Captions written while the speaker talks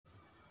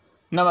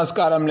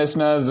Namaskaram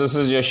listeners, this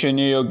is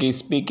Yashwini Yogi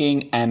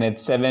speaking and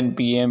it's 7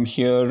 p.m.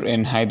 here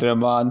in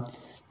Hyderabad.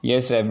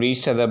 Yes, I've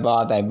reached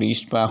Hyderabad, I've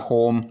reached my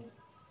home,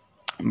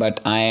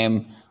 but I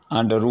am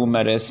under room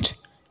arrest,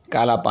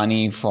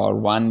 Kalapani, for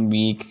 1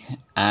 week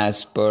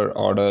as per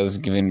orders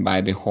given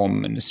by the Home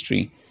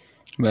Ministry.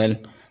 Well,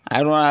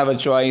 I don't have a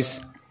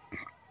choice.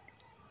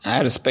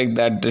 I respect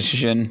that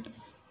decision.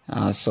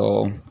 It's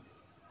going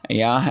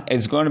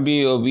to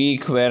be a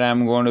week where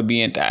I'm going to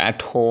be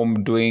at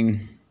home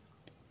doing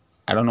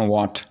I don't know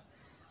what,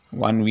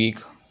 1 week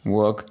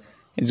work.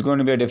 It's going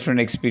to be a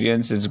different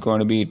experience. It's going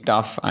to be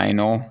tough, I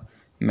know,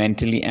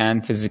 mentally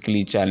and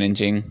physically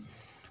challenging.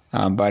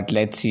 But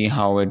let's see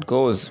how it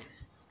goes.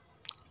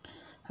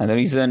 And the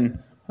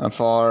reason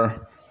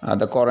for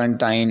the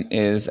quarantine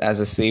is as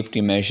a safety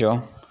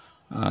measure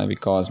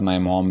because my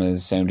mom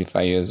is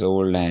 75 years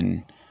old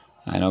and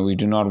I know we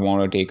do not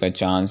want to take a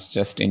chance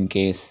just in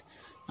case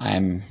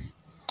I'm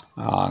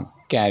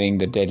carrying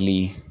the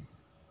deadly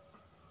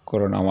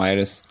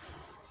coronavirus.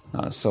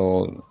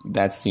 So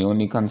that's the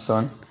only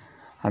concern.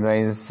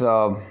 Otherwise,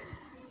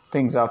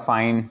 things are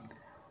fine.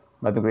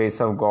 By the grace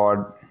of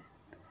God,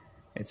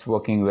 it's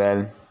working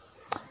well.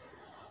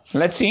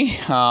 Let's see.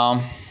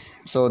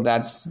 So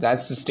that's the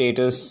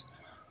status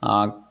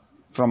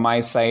from my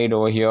side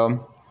over here.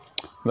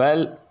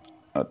 Well,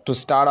 to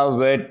start off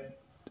with,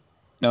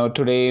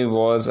 today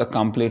was a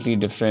completely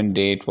different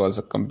day. It was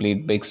a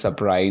complete big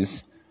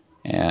surprise,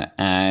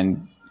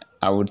 and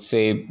I would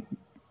say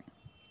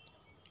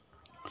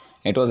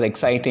it was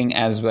exciting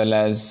as well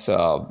as,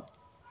 a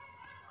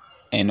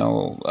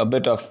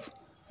bit of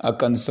a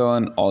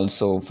concern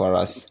also for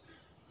us.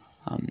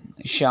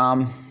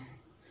 Sham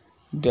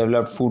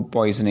developed food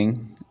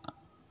poisoning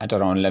at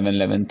around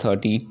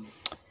 11:30,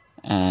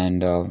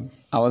 and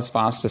I was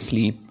fast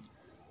asleep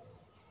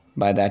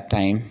by that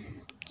time.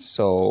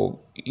 So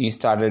he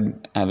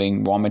started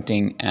having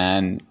vomiting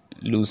and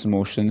loose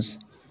motions.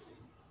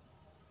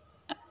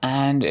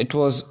 And it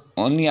was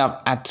only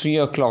at 3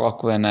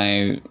 o'clock when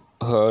I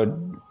heard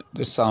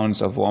the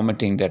sounds of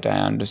vomiting that I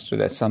understood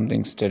that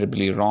something's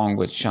terribly wrong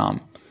with Sham.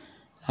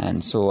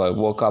 And so I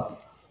woke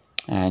up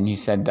and he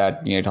said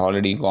that he had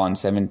already gone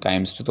 7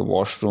 times to the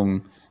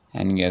washroom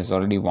and he has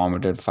already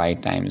vomited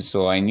 5 times.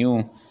 So I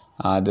knew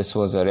this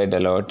was a red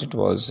alert. It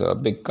was a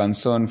big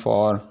concern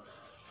for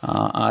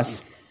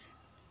us.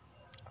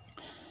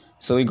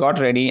 So we got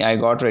ready. I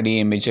got ready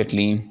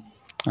immediately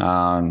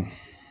and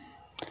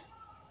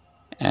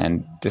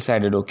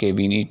decided, okay,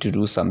 we need to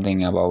do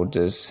something about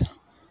this.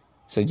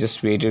 So I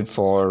just waited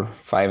for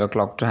 5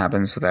 o'clock to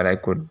happen so that I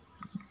could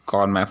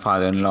call my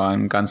father-in-law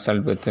and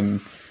consult with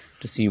him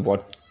to see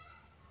what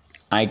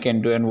I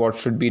can do and what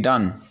should be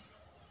done.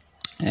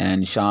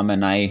 And Sham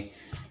and I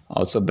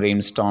also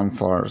brainstormed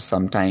for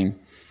some time.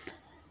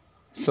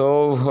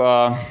 So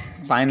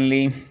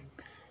finally,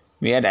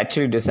 we had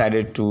actually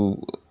decided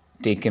to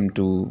take him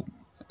to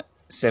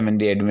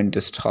Seventh-day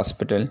Adventist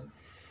Hospital.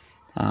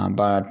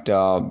 But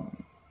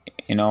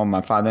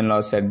my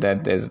father-in-law said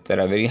that there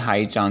are very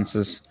high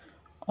chances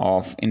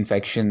of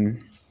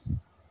infection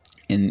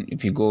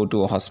if you go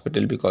to a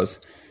hospital because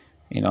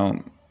he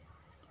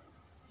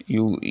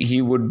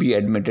would be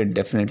admitted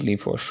definitely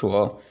for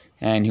sure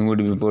and he would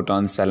be put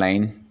on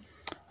saline,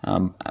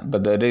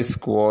 but the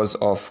risk was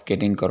of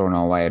getting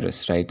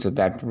coronavirus, right? So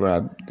that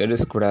the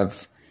risk would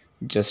have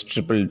just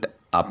tripled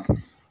up.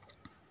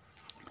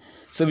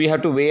 So we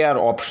had to weigh our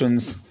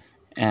options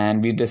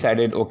and we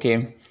decided,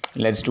 okay,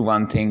 let's do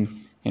one thing,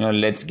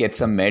 let's get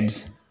some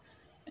meds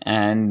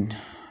and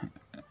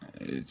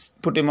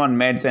put him on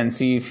meds and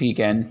see if he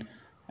can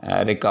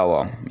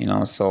recover,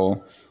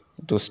 so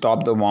to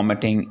stop the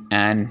vomiting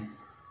and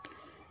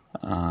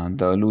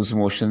the loose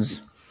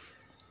motions.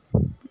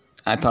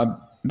 I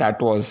thought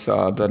that was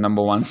the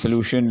number one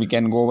solution we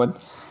can go with.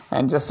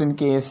 And just in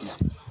case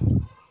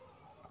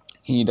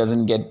he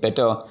doesn't get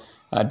better,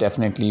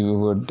 definitely we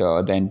would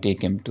then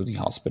take him to the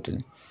hospital.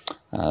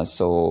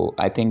 So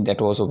I think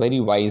that was a very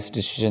wise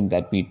decision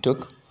that we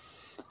took.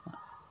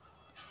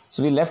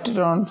 So we left it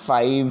around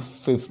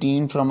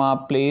 5:15 from our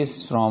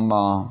place, from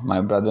my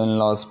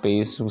brother-in-law's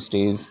place who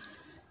stays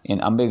in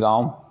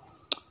Ambegaon.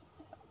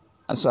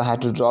 So I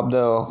had to drop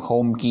the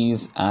home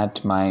keys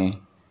at my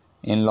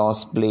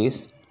in-laws'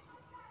 place,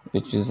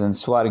 which is in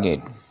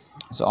Swargate.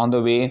 So on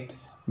the way,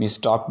 we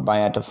stopped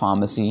by at a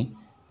pharmacy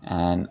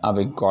and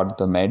Avik got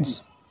the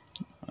meds.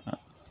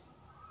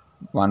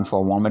 One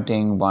for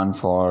vomiting, one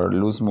for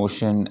loose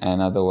motion,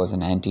 another was an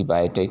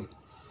antibiotic.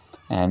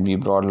 And we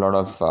brought a lot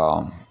of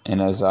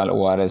Enerzal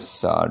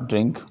ORS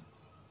drink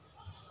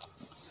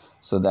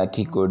so that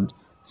he could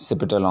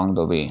sip it along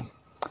the way.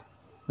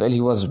 Well,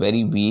 he was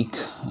very weak.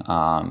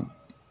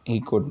 He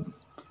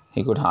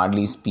could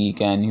hardly speak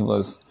and he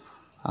was,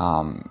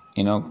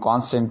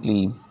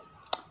 constantly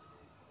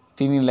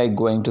feeling like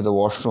going to the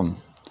washroom.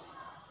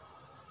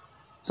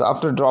 So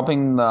after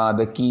dropping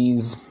the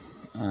keys,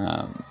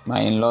 my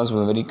in-laws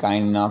were very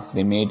kind enough.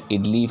 They made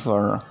idli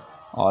for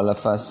all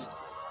of us,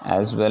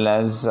 as well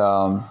as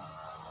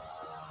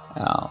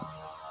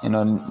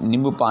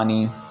nimbu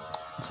pani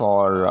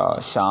for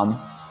Sham,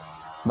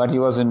 but he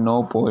was in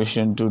no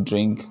position to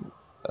drink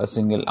a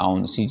single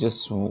ounce. He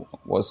just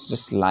was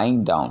just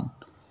lying down.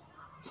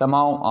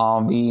 Somehow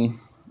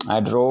I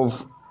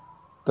drove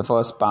the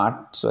first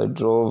part, so I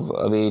drove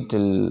away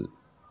till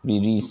we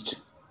reached,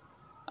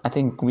 I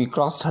think we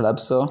crossed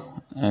Hadapsar,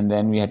 and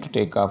then we had to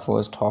take our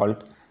first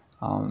halt.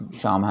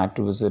 Sham had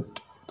to visit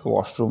the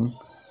washroom.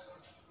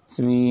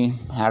 So we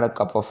had a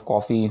cup of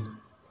coffee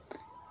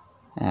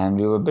and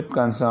we were a bit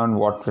concerned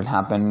what would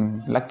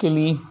happen.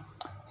 Luckily,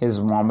 his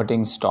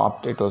vomiting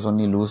stopped. It was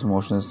only loose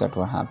motions that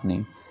were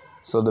happening.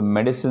 So the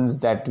medicines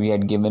that we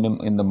had given him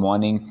in the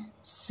morning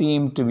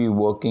seemed to be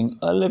working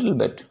a little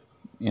bit,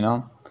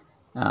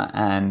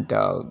 and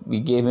we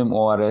gave him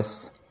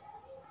ORS.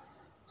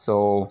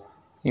 So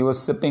he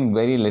was sipping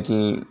very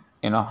little,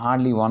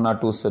 hardly 1 or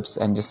 2 sips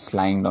and just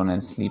lying down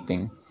and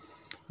sleeping.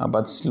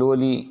 But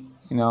slowly,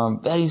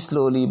 very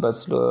slowly but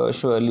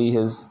surely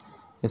his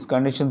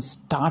condition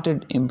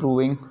started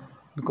improving,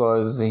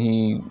 because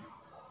the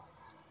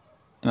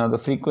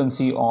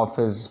frequency of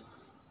his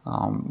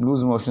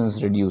loose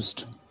motions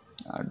reduced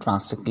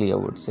drastically, I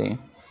would say.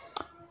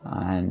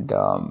 And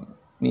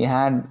we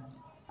had,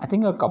 I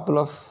think, a couple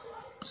of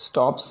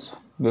stops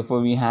before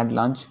we had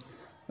lunch.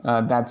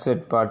 That's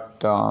it.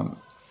 But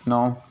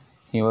no,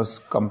 he was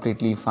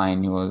completely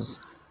fine. He was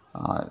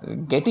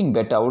getting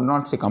better. I would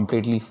not say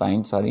completely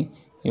fine, sorry.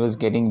 He was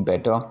getting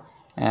better.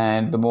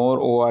 And the more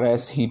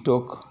ORS he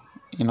took,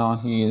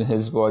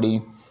 his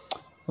body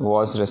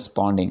was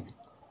responding.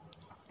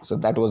 So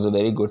that was a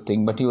very good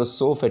thing. But he was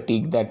so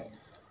fatigued that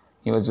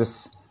he was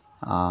just,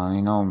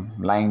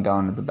 lying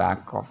down at the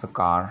back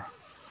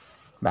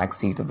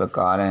seat of the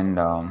car,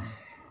 and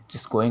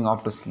just going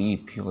off to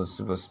sleep. He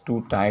was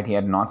too tired. He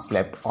had not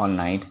slept all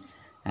night,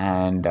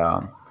 and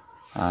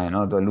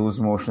the loose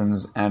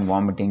motions and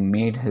vomiting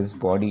made his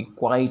body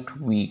quite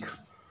weak.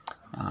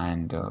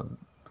 And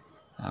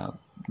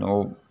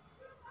so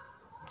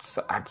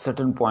at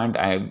certain point,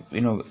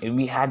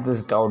 we had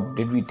this doubt: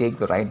 did we take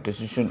the right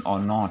decision or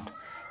not?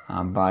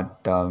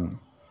 But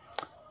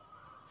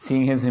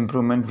seeing his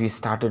improvement, we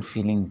started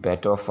feeling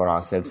better for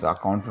ourselves. Our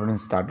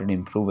confidence started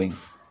improving,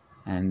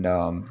 and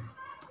I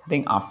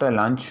think after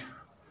lunch,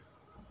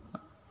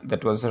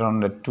 that was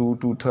around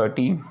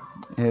 2:30,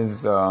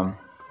 his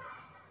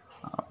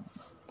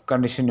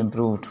condition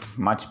improved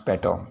much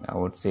better, I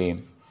would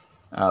say,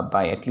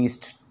 by at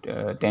least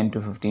 10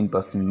 to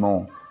 15%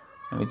 more,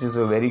 which is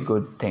a very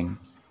good thing.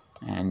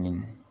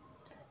 And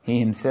he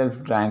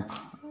himself drank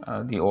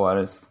the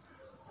ORS,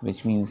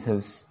 which means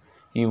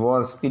he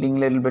was feeling a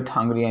little bit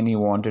hungry and he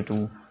wanted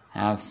to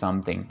have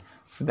something.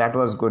 So that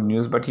was good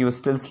news, but he was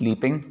still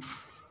sleeping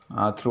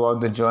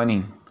throughout the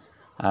journey.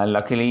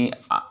 Luckily,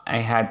 I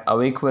had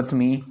Avik with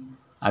me.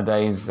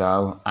 Otherwise,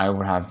 I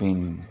would have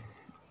been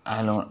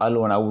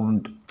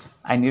alone.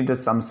 I needed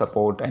some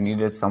support. I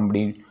needed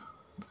somebody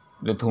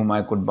with whom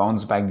I could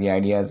bounce back the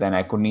ideas, and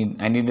I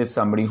needed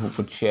somebody who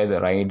could share the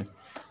ride.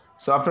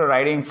 So after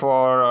driving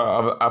for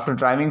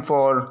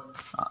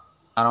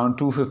around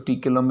 250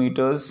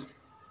 kilometers,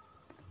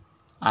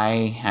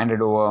 I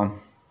handed over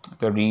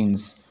the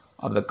reins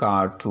of the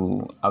car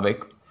to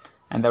Avik,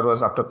 and that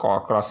was after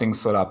crossing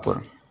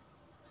Solapur.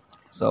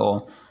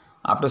 So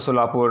after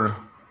Solapur,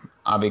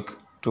 Avik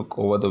took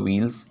over the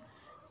wheels,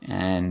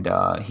 and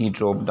he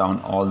drove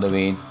down all the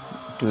way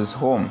to his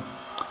home.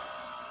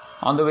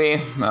 On the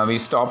way, we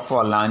stopped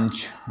for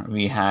lunch.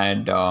 We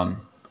had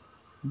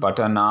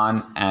butter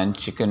naan and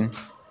chicken.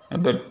 A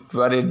bit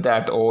worried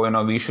that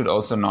we should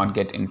also not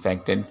get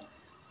infected,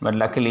 but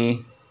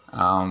luckily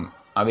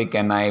Avik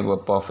and I were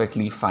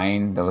perfectly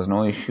fine. There was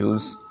no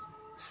issues,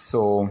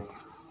 so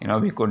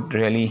we could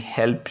really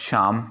help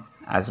Sham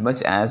as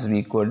much as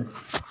we could,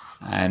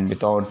 and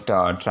without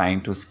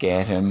trying to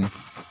scare him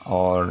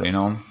or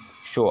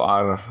show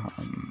our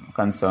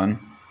concern,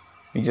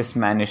 we just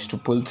managed to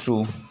pull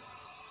through.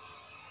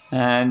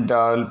 And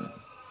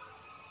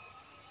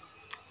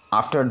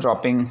after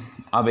dropping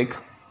Avik,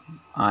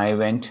 I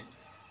went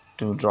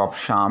to drop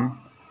Sham,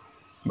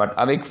 but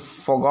Avik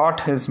forgot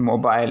his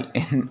mobile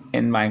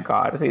in my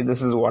car. See,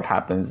 this is what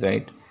happens,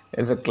 right?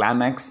 There's a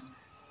climax.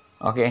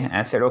 Okay,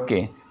 I said,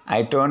 okay.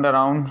 I turned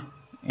around,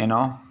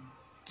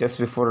 just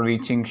before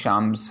reaching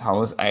Sham's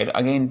house. I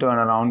again turned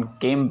around,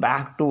 came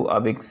back to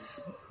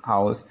Avik's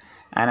house,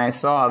 and I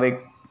saw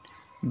Avik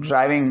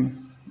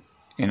driving,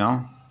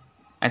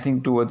 I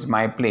think towards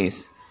my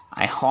place.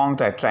 I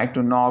honked, I tried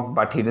to knock,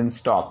 but he didn't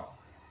stop.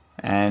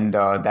 And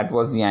that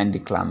was the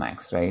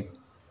anticlimax, right?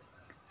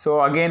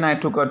 So again, I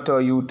took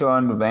a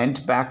U-turn,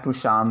 went back to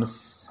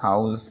Sham's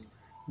house,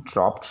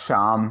 dropped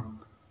Sham,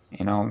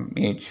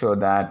 made sure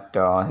that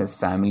his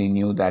family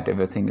knew that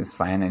everything is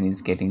fine and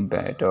he's getting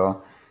better.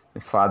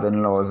 His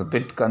father-in-law was a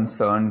bit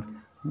concerned,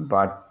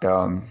 but,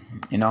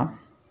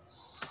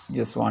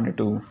 just wanted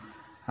to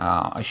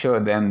assure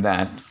them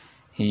that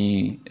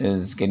he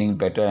is getting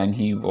better and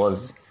he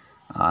was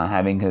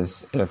having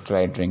his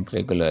electrolyte drink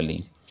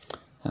regularly.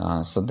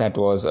 So that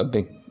was a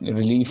big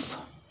relief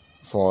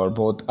for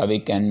both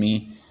Avik and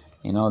me,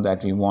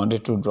 that we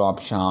wanted to drop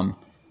Sham,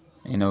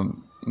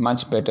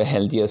 much better,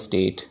 healthier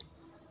state,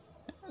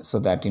 so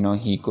that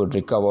he could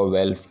recover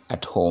well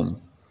at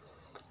home.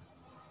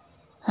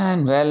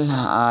 And well,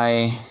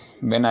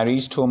 when I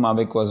reached home,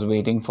 Avik was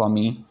waiting for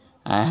me.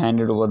 I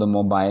handed over the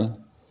mobile,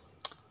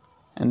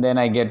 and then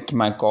I get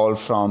my call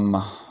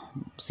from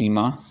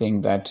Seema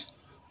saying that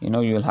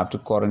you'll have to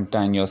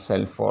quarantine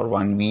yourself for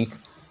 1 week,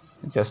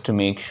 just to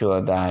make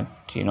sure that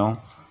you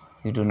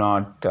do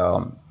not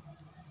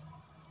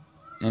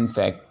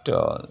infect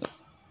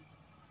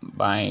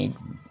my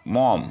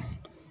mom.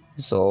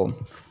 So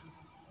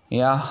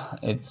yeah,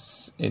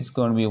 it's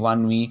going to be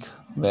 1 week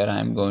where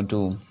I'm going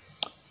to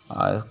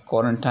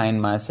quarantine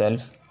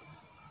myself.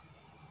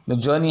 The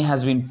journey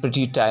has been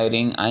pretty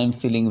tiring. I'm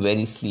feeling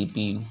very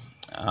sleepy.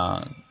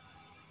 I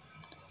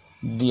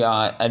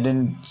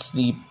didn't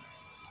sleep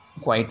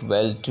quite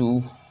well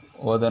too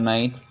over the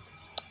night.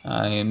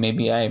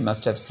 Maybe I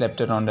must have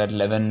slept around at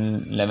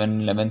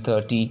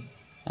 11:30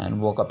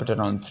 and woke up at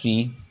around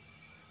 3.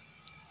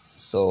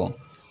 So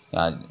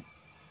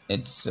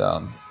it's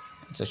a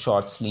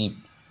short sleep.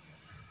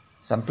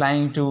 So I'm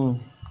planning to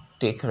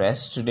take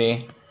rest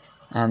today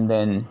and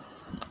then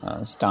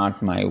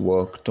start my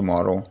work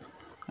tomorrow.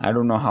 I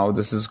don't know how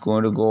this is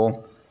going to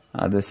go.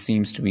 This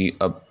seems to be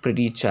a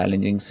pretty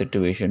challenging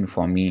situation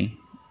for me.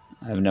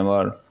 I've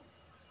never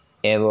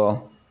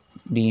ever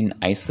been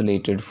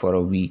isolated for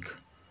a week.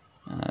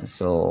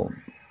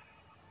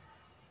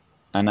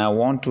 And I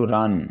want to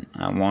run.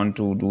 I want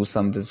to do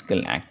some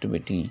physical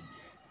activity.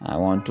 I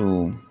want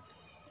to,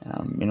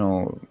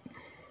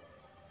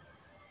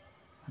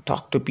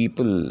 talk to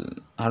people.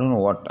 I don't know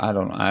what. I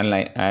don't know.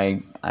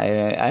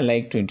 I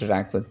like to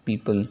interact with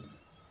people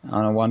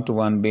on a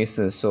one-to-one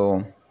basis.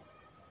 So,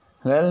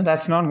 well,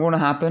 that's not going to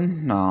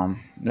happen.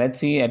 Let's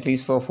see, at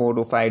least for 4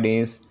 to 5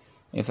 days,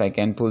 if I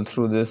can pull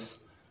through this,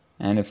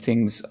 and if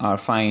things are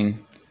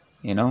fine,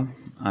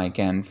 I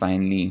can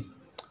finally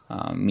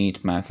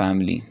meet my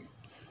family.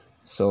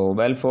 So,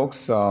 well,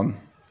 folks,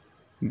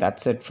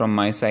 that's it from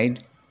my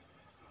side.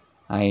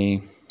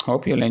 I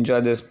hope you'll enjoy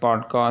this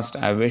podcast.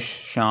 I wish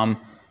Sham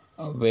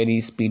a very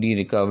speedy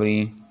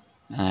recovery,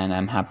 and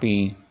I'm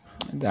happy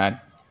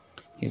that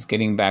he's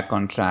getting back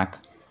on track.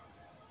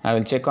 I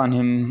will check on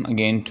him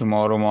again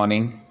tomorrow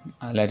morning.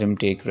 I'll let him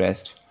take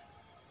rest.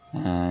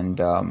 And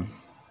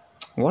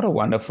what a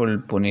wonderful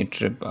Pune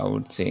trip, I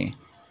would say.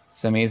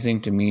 It's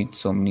amazing to meet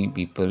so many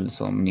people,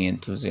 so many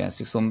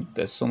enthusiastic.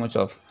 There's so much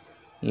of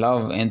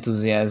love,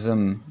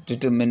 enthusiasm,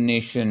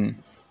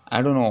 determination.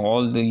 I don't know,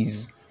 all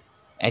these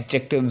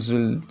adjectives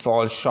will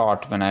fall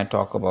short when I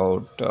talk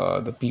about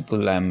the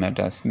people I met.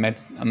 I've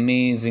met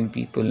amazing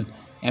people,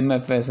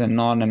 MFS and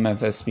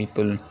non-MFS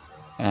people,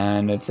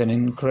 and it's an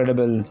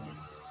incredible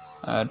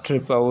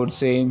trip, I would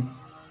say.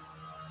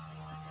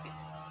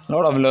 A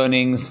lot of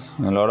learnings,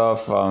 a lot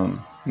of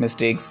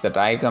mistakes that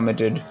I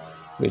committed,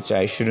 which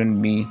I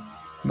shouldn't be.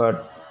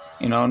 But,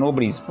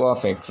 nobody's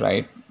perfect,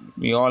 right?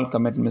 We all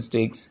commit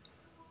mistakes.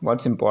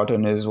 What's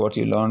important is what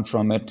you learn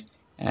from it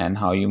and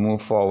how you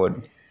move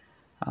forward.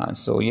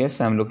 So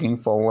yes, I'm looking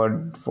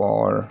forward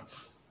for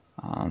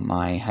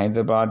my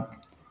Hyderabad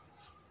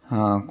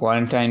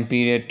quarantine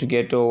period to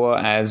get over,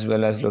 as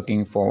well as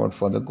looking forward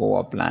for the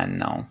Goa plan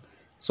now.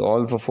 So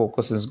all the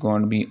focus is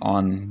going to be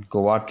on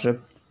Goa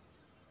trip,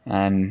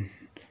 and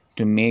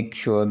to make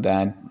sure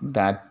that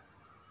that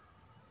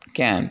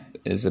camp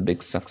is a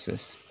big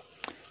success.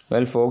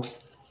 Well, folks,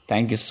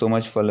 thank you so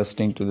much for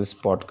listening to this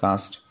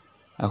podcast.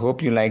 I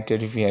hope you liked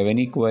it. If you have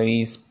any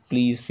queries,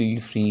 please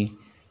feel free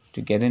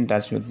to get in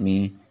touch with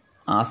me.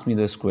 Ask me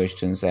those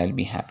questions. I'll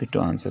be happy to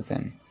answer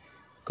them.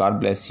 God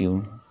bless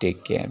you.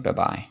 Take care.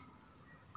 Bye-bye.